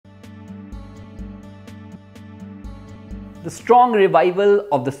The strong revival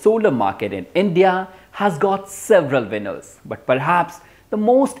of the solar market in India has got several winners, but perhaps the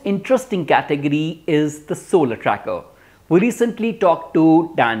most interesting category is the solar tracker. We recently talked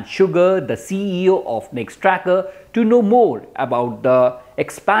to Shugar, the CEO of Nextracker, to know more about the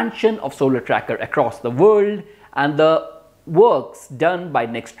expansion of solar tracker across the world and the works done by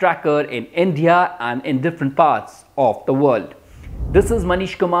Nextracker in India and in different parts of the world. This is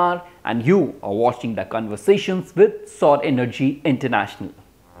Manish Kumar and you are watching the Conversations with Saur Energy International.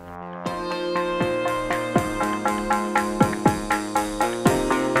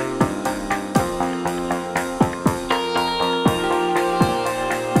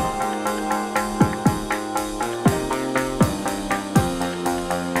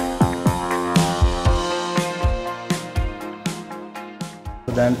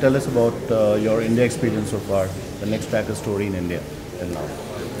 Dan, tell us about your India experience so far, the Nextracker story in India till now.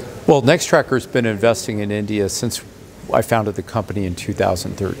 Well, Nextracker has been investing in India since I founded the company in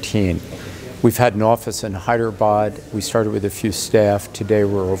 2013. We've had an office in Hyderabad. We started with a few staff. Today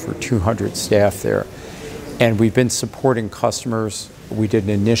we're over 200 staff there. And we've been supporting customers. We did an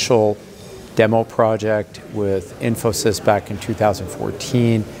initial demo project with Infosys back in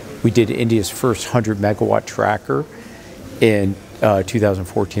 2014. We did India's first 100 megawatt tracker in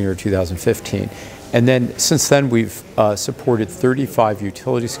 2014 or 2015. And then since then we've supported 35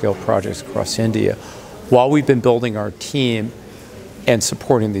 utility scale projects across India. While we've been building our team and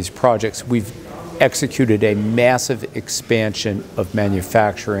supporting these projects, we've executed a massive expansion of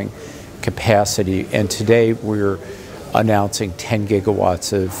manufacturing capacity, and today we're announcing 10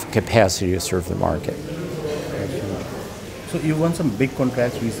 gigawatts of capacity to serve the market. So you won some big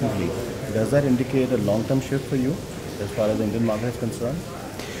contracts recently. Does that indicate a long-term shift for you as far as the Indian market is concerned?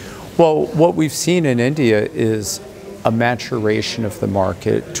 Well, what we've seen in India is a maturation of the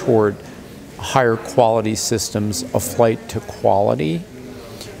market toward higher quality systems, a flight to quality,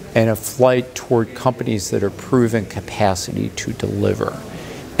 and a flight toward companies that are proven capacity to deliver.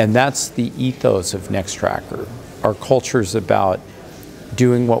 And that's the ethos of Nextracker. Our culture is about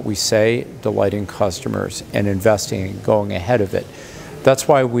doing what we say, delighting customers, and investing and going ahead of it. That's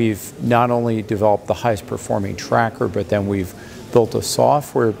why we've not only developed the highest performing tracker, but then we've built a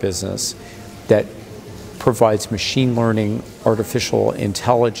software business that provides machine learning, artificial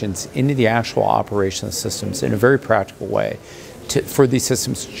intelligence into the actual operation of systems in a very practical way for these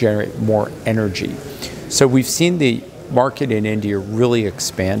systems to generate more energy. So we've seen the market in India really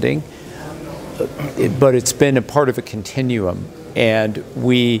expanding, but it's been a part of a continuum, and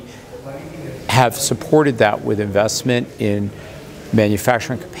we have supported that with investment in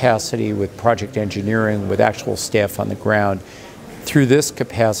manufacturing capacity, with project engineering, with actual staff on the ground. Through this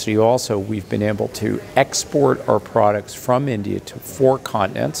capacity also, we've been able to export our products from India to 4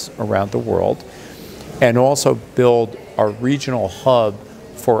 continents around the world, and also build our regional hub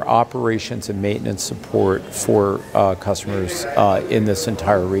for operations and maintenance support for customers in this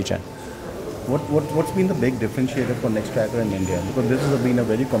entire region. What's been the big differentiator for Nextracker in India? Because this has been a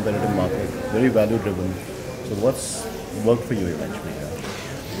very competitive market, very value driven. So what's worked for you eventually?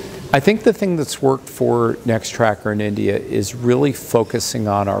 I think the thing that's worked for Nextracker in India is really focusing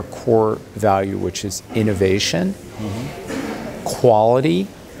on our core value, which is innovation, quality,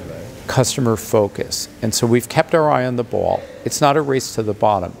 customer focus. And so we've kept our eye on the ball. It's not a race to the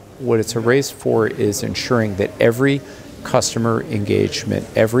bottom. What it's a race for is ensuring that every customer engagement,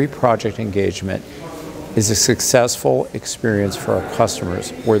 every project engagement is a successful experience for our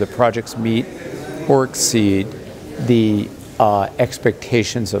customers, where the projects meet or exceed the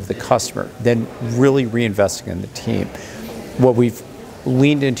expectations of the customer, then really reinvesting in the team. What we've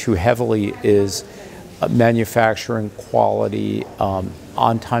leaned into heavily is manufacturing quality,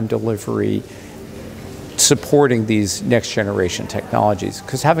 on-time delivery, supporting these next generation technologies.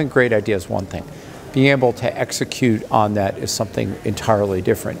 Because having great ideas is one thing. Being able to execute on that is something entirely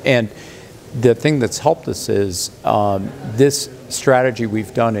different. And the thing that's helped us is this strategy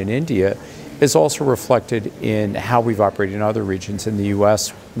we've done in India is also reflected in how we've operated in other regions. In the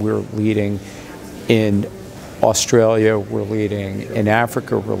US, we're leading. In Australia, we're leading. In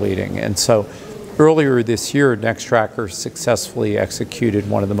Africa, we're leading. And so earlier this year, Nextracker successfully executed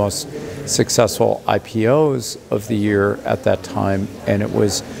one of the most successful IPOs of the year at that time, and it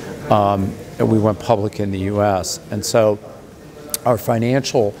was, we went public in the US. And so our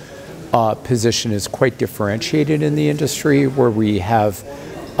financial position is quite differentiated in the industry, where we have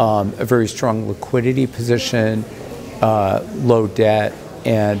a very strong liquidity position, low debt,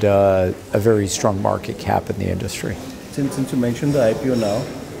 and a very strong market cap in the industry. Since you mentioned the IPO now,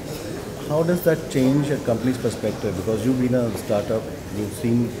 how does that change a company's perspective? Because you've been a startup, you've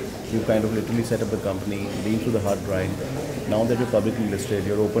seen You kind of literally set up the company, been through the hard grind. Now that you're publicly listed,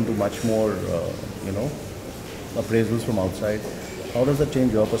 you're open to much more, appraisals from outside. How does that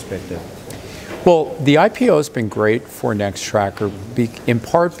change your perspective? Well, the IPO has been great for Nextracker, in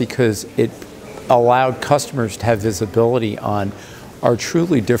part because it allowed customers to have visibility on our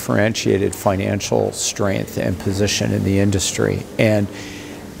truly differentiated financial strength and position in the industry. And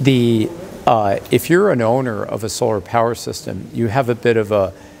if you're an owner of a solar power system, you have a bit of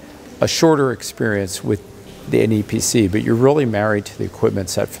a shorter experience with an EPC, but you're really married to the equipment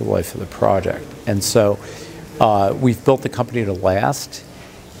set for the life of the project. And so we've built the company to last,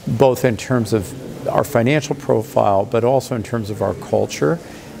 both in terms of our financial profile, but also in terms of our culture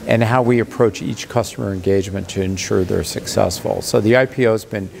and how we approach each customer engagement to ensure they're successful. So the IPO has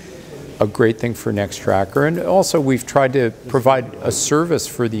been a great thing for Nextracker, and also we've tried to provide a service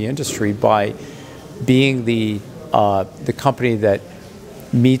for the industry by being the company that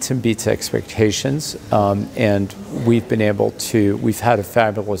meets and beats expectations, and we've had a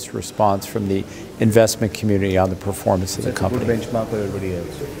fabulous response from the investment community on the performance of the company. It's a good benchmark for everybody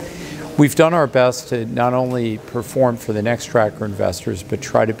else. We've done our best to not only perform for the Nextracker investors, but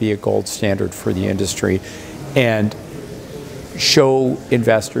try to be a gold standard for the industry and show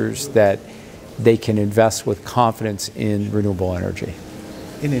investors that they can invest with confidence in renewable energy.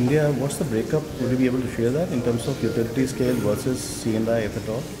 In India, what's the breakup? Would you be able to share that in terms of utility scale versus C&I, if at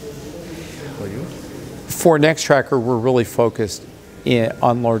all, for you? For Nextracker, we're really focused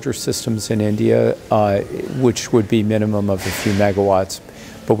on larger systems in India, which would be minimum of a few megawatts.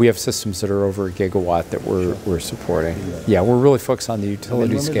 But we have systems that are over a gigawatt that we're supporting. Yeah, we're really focused on the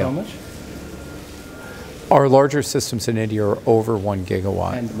utility scale. How much? Our larger systems in India are over 1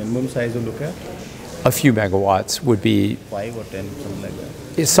 gigawatt. And the minimum size you look at? A few megawatts would be 5 or 10, something like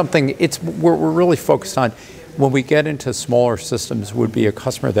that. We're really focused on, when we get into smaller systems, would be a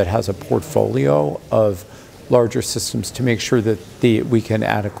customer that has a portfolio of larger systems to make sure that we can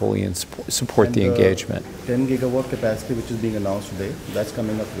adequately support the engagement. 10 gigawatt capacity which is being announced today, that's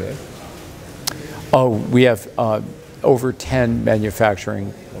coming up where? Oh, we have over 10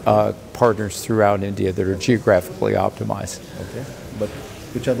 manufacturing partners throughout India that are geographically optimized. Okay, but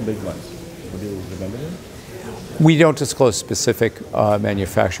which are the big ones? Would you remember them? We don't disclose specific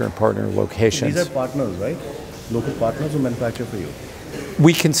manufacturing partner locations. These are partners, right? Local partners who manufacture for you?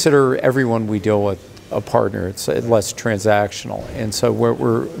 We consider everyone we deal with a partner. It's less transactional, and so what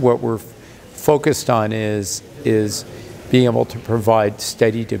we're focused on is being able to provide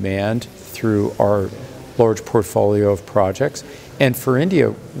steady demand through our large portfolio of projects. And for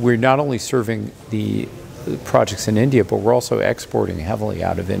India, we're not only serving the projects in India, but we're also exporting heavily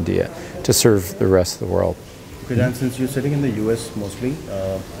out of India to serve the rest of the world. Okay, Dan, since you're sitting in the US mostly,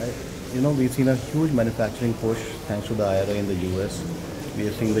 we've seen a huge manufacturing push thanks to the IRA in the US. We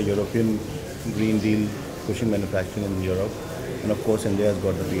are seeing the European Green Deal pushing manufacturing in Europe, and of course India has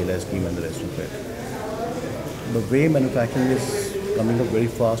got the PLI scheme and the rest of it. The way manufacturing is coming up very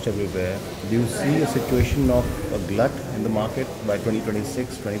fast everywhere, do you see a situation of a glut in the market by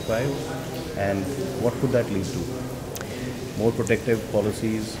 2026, 25, and what could that lead to? More protective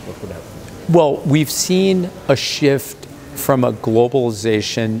policies, what could happen? Well, we've seen a shift from a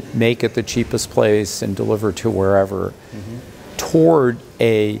globalization, make it the cheapest place and deliver to wherever, toward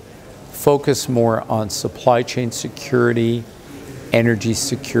a focus more on supply chain security, energy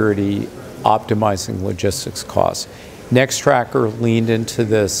security, optimizing logistics costs. Nextracker leaned into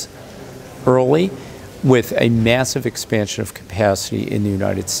this early with a massive expansion of capacity in the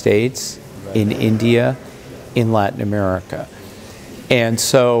United States, in India, in Latin America. And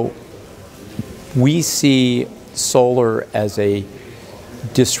so we see solar as a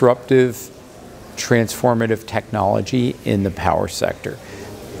disruptive, transformative technology in the power sector.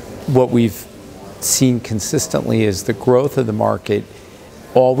 What we've seen consistently is the growth of the market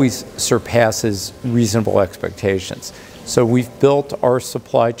always surpasses reasonable expectations. So we've built our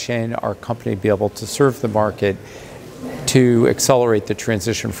supply chain, our company, to be able to serve the market to accelerate the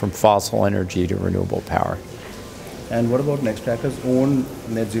transition from fossil energy to renewable power. And what about Nextracker's own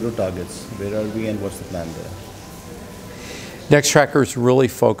net zero targets? Where are we and what's the plan there? Nextracker is really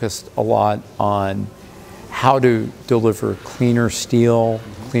focused a lot on how to deliver cleaner steel,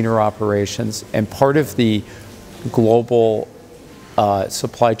 cleaner operations, and part of the global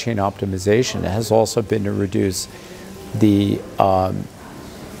supply chain optimization has also been to reduce the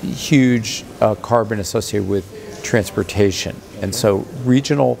huge carbon associated with transportation. And so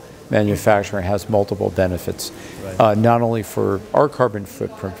regional manufacturing has multiple benefits, not only for our carbon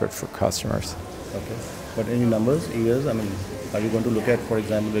footprint, but for customers. Okay. But any numbers, years? I mean, are you going to look at, for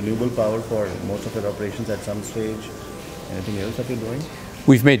example, renewable power for most of your operations at some stage? Anything else that you're doing?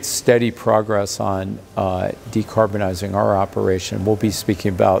 We've made steady progress on decarbonizing our operation. We'll be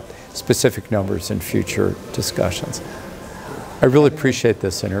speaking about specific numbers in future discussions. I really appreciate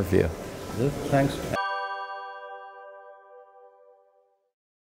this interview. Thanks.